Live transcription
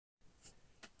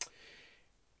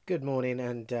Good morning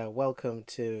and welcome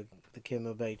to the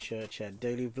KbC Church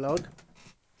daily vlog.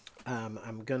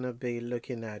 I'm going to be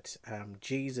looking at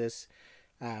Jesus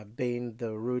being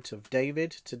the root of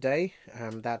David today.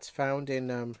 That's found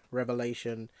in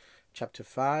Revelation chapter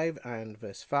 5 and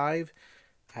verse 5.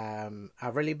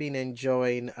 I've really been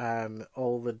enjoying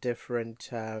all the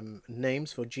different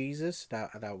names for Jesus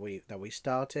that we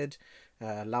started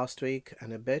last week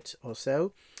and a bit or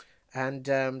so. And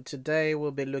today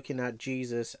we'll be looking at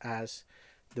Jesus as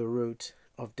the root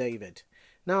of David.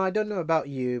 Now, I don't know about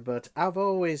you, but I've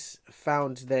always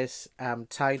found this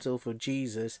title for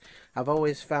Jesus, I've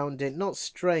always found it not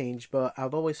strange, but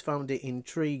I've always found it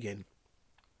intriguing.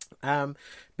 Um,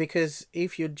 because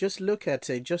if you just look at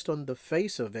it, just on the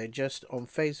face of it, just on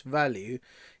face value,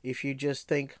 if you just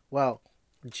think, well,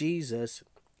 Jesus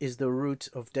is the root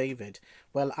of David.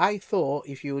 Well, I thought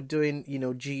if you were doing,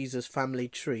 Jesus family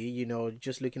tree,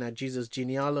 just looking at Jesus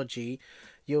genealogy,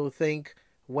 you'll think,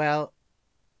 well,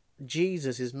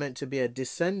 Jesus is meant to be a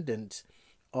descendant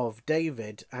of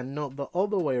David and not the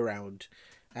other way around.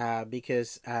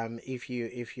 Because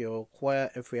if you're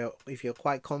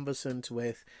quite conversant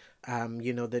with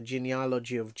the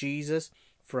genealogy of Jesus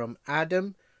from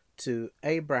Adam to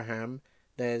Abraham,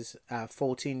 there's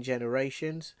 14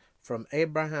 generations. From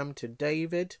Abraham to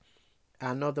David,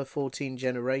 another 14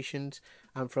 generations,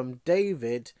 and from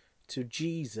David to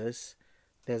Jesus,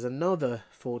 there's another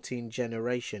 14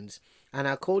 generations. And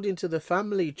according to the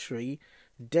family tree,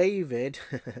 David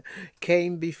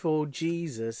came before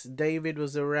Jesus. David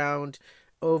was around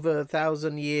over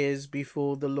 1,000 years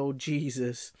before the Lord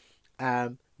Jesus,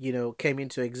 came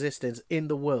into existence in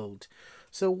the world.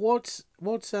 So what's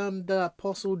the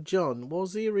Apostle John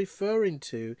was he referring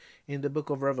to in the book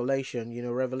of Revelation?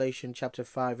 Revelation chapter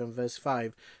 5 and verse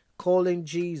 5, calling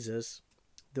Jesus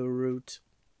the root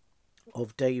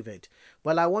of David.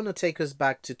 Well, I want to take us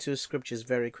back to two scriptures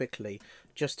very quickly,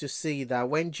 just to see that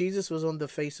when Jesus was on the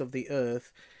face of the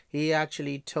earth, he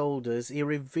actually told us, he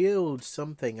revealed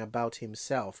something about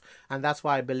himself. And that's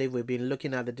why I believe we've been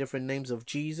looking at the different names of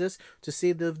Jesus to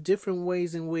see the different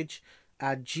ways in which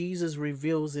Jesus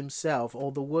reveals himself,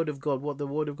 or the Word of God, what the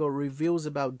Word of God reveals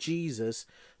about Jesus,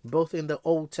 both in the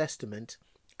Old Testament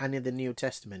and in the New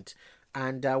Testament.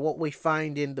 And what we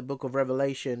find in the book of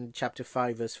Revelation, chapter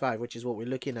 5, verse 5, which is what we're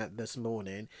looking at this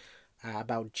morning,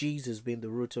 about Jesus being the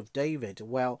root of David.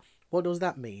 Well, what does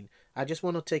that mean? I just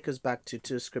want to take us back to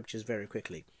two scriptures very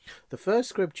quickly. The first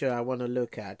scripture I want to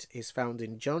look at is found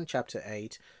in John chapter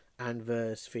 8 and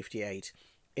verse 58.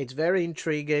 It's very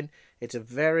intriguing. It's a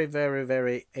very, very,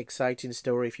 very exciting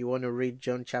story. If you want to read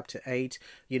John chapter 8,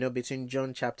 between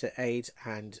John chapter 8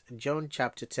 and John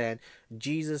chapter 10,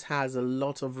 Jesus has a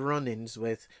lot of run-ins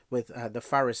with the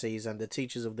Pharisees and the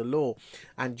teachers of the law.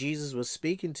 And Jesus was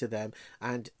speaking to them.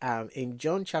 And in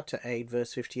John chapter 8,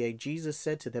 verse 58, Jesus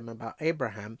said to them about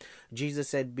Abraham. Jesus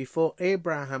said, before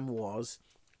Abraham was,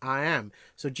 I am.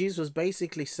 So Jesus was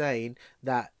basically saying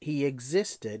that he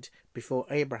existed before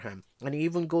Abraham. And he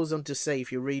even goes on to say,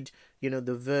 if you read,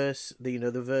 the verse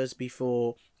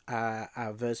before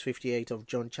verse 58 of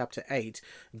John chapter 8,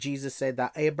 Jesus said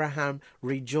that Abraham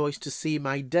rejoiced to see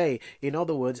my day. In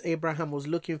other words, Abraham was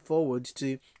looking forward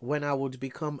to when I would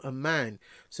become a man.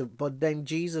 So, but then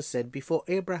Jesus said, before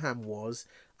Abraham was,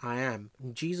 I am.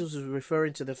 And Jesus was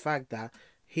referring to the fact that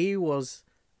he was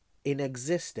in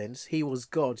existence. He was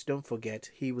God. Don't forget,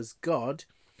 he was God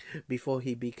before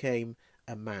he became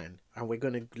a man. And we're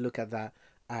going to look at that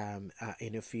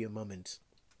in a few moments.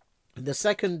 The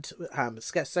second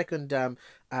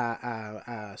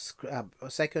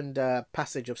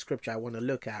passage of scripture I want to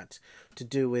look at, to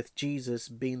do with Jesus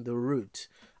being the root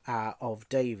of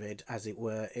David, as it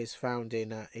were, is found in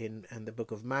the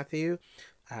book of Matthew,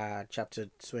 chapter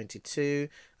 22,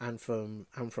 and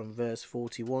from verse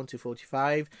 41 to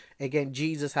 45. Again,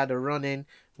 Jesus had a run-in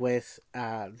with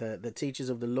the teachers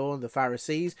of the law and the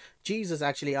Pharisees. Jesus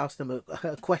actually asked them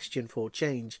a question for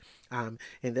change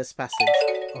in this passage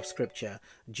of scripture.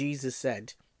 Jesus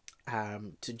asked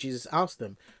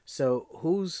them, so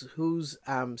whose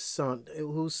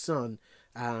son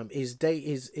is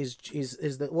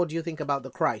what do you think about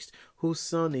the Christ? Whose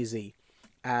son is he?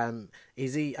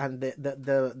 Is he? And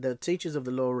the teachers of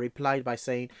the law replied by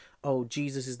saying, oh,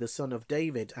 Jesus is the son of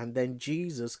David. And then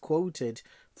Jesus quoted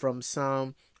from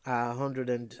Psalm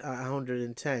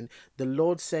 110, the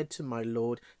Lord said to my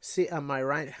Lord, sit at my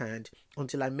right hand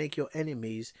until I make your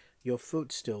enemies your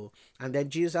footstool. And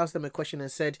then Jesus asked them a question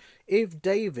and said, if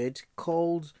David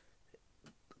called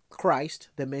Christ,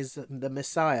 the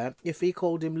Messiah, if he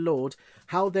called him Lord,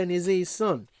 how then is he his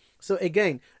son? So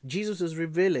again, Jesus was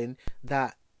revealing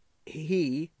that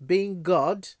he, being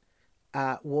God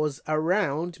was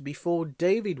around before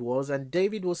David was, and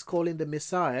David was calling the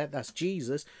Messiah, that's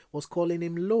Jesus, was calling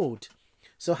him Lord.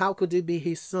 So how could he be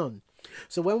his son?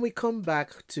 So when we come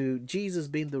back to Jesus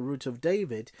being the root of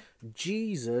David,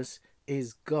 Jesus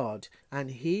is God,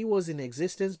 and he was in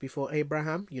existence before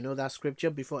Abraham. You know that scripture,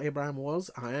 before Abraham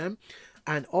was, I am.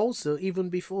 And also even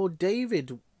before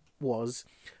David was,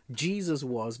 Jesus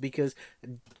was, because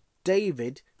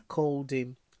David called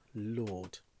him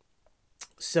Lord.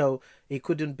 So he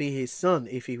couldn't be his son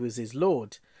if he was his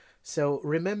Lord. So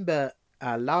remember,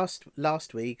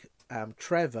 last week,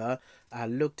 Trevor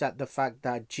looked at the fact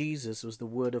that Jesus was the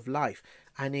word of life,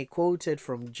 and he quoted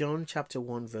from John chapter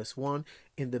 1 verse 1,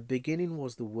 in the beginning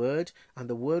was the word, and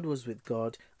the word was with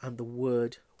God, and the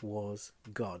word was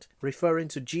God. Referring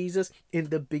to Jesus, in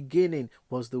the beginning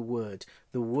was the word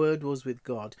was with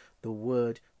God, the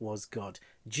word was God.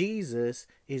 Jesus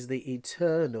is the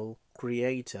eternal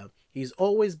creator. He's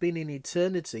always been in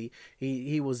eternity.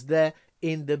 He was there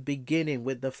in the beginning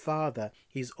with the Father.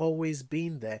 He's always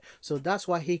been there. So that's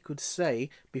why he could say,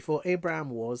 before Abraham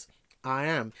was, I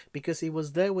am, because he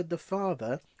was there with the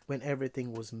Father when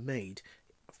everything was made.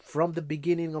 From the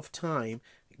beginning of time,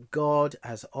 God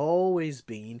has always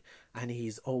been, and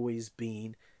he's always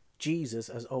been. Jesus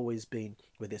has always been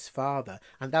with his Father,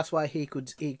 and that's why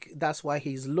that's why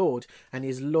he's Lord, and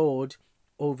he's Lord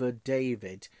over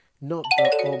David, not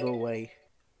the other way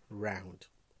round.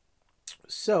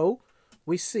 So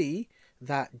we see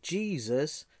that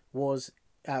Jesus was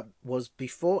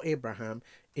before Abraham,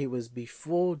 it was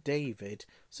before David,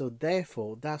 so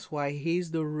therefore that's why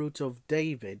he's the root of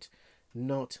David,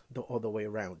 not the other way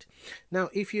around. Now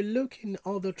if you look in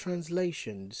other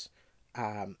translations,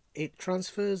 it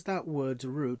transfers that word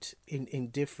root in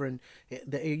different,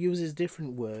 it uses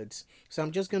different words. So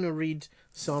I'm just going to read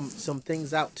some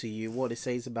things out to you, what it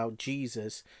says about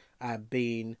Jesus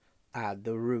being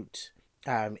the root.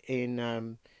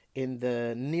 In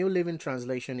the New Living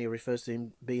Translation, it refers to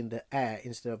him being the heir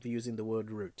instead of using the word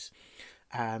root.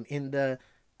 In the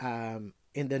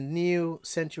New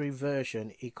Century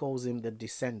Version, he calls him the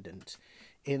descendant.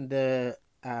 In the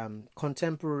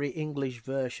Contemporary English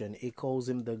Version, it calls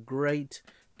him the great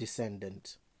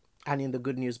descendant. And in the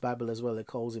Good News Bible as well, it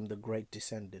calls him the great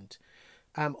descendant.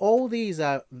 All these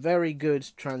are very good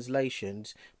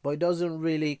translations, but it doesn't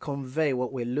really convey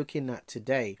what we're looking at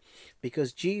today,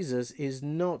 because Jesus is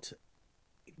not,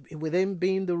 with him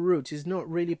being the root, is not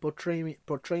really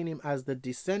portraying him as the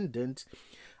descendant.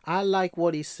 I like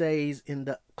what he says in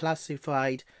the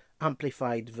Classified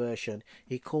Amplified Version.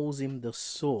 He calls him the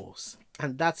source,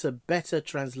 and that's a better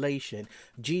translation.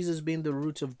 Jesus being the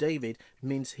root of David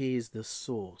means he is the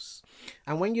source.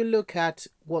 And when you look at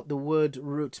what the word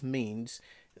root means,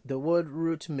 the word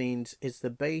root means it's the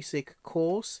basic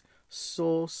cause,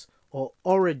 source, or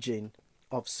origin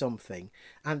of something.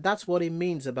 And that's what it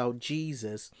means about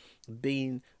Jesus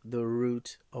being the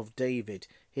root of David.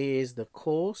 He is the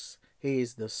cause, he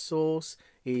is the source,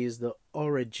 he is the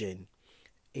origin.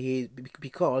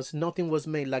 Because nothing was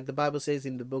made, like the Bible says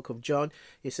in the book of John,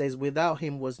 it says, without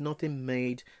him was nothing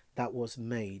made that was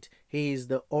made. He is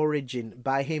the origin.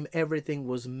 By him everything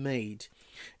was made.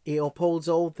 He upholds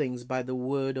all things by the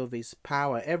word of his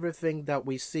power. Everything that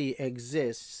we see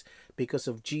exists because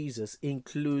of Jesus,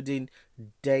 including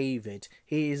David.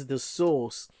 He is the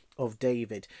source of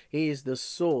David. He is the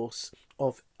source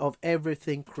of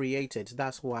everything created.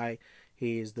 That's why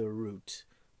he is the root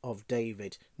of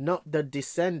David, not the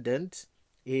descendant.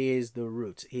 He is the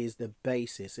root, he is the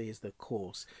basis, he is the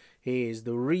cause, he is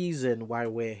the reason why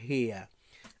we're here.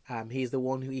 He's the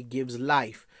one who gives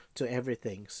life to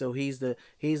everything. So he's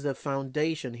the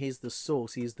foundation, he's the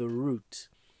source, he's the root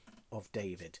of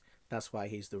David. That's why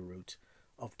he's the root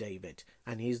of David,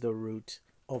 and he's the root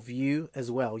of you as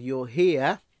well. You're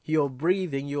here, you're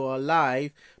breathing, you're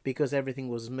alive because everything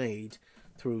was made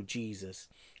through Jesus.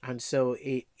 And so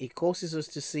it causes us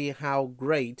to see how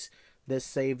great the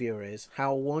Savior is,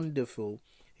 how wonderful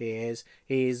he is.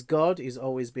 He is God, he's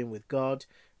always been with God,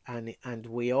 and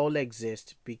we all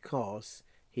exist because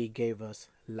he gave us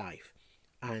life.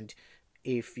 And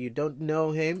if you don't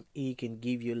know him, he can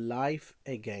give you life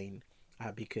again,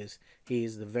 because he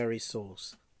is the very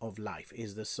source of life, he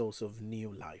is the source of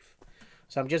new life.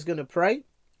 So I'm just going to pray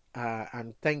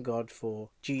and thank God for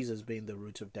Jesus being the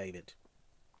root of David.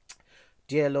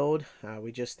 Dear Lord,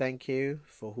 we just thank you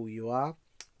for who you are.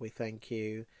 We thank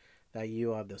you that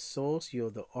you are the source,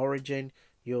 you're the origin,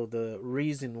 you're the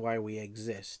reason why we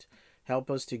exist.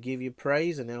 Help us to give you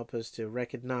praise and help us to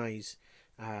recognize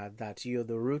that you're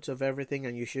the root of everything,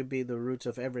 and you should be the root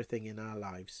of everything in our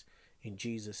lives. In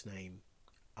Jesus' name,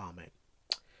 amen.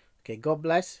 Okay, God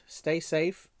bless, stay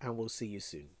safe, and we'll see you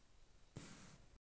soon.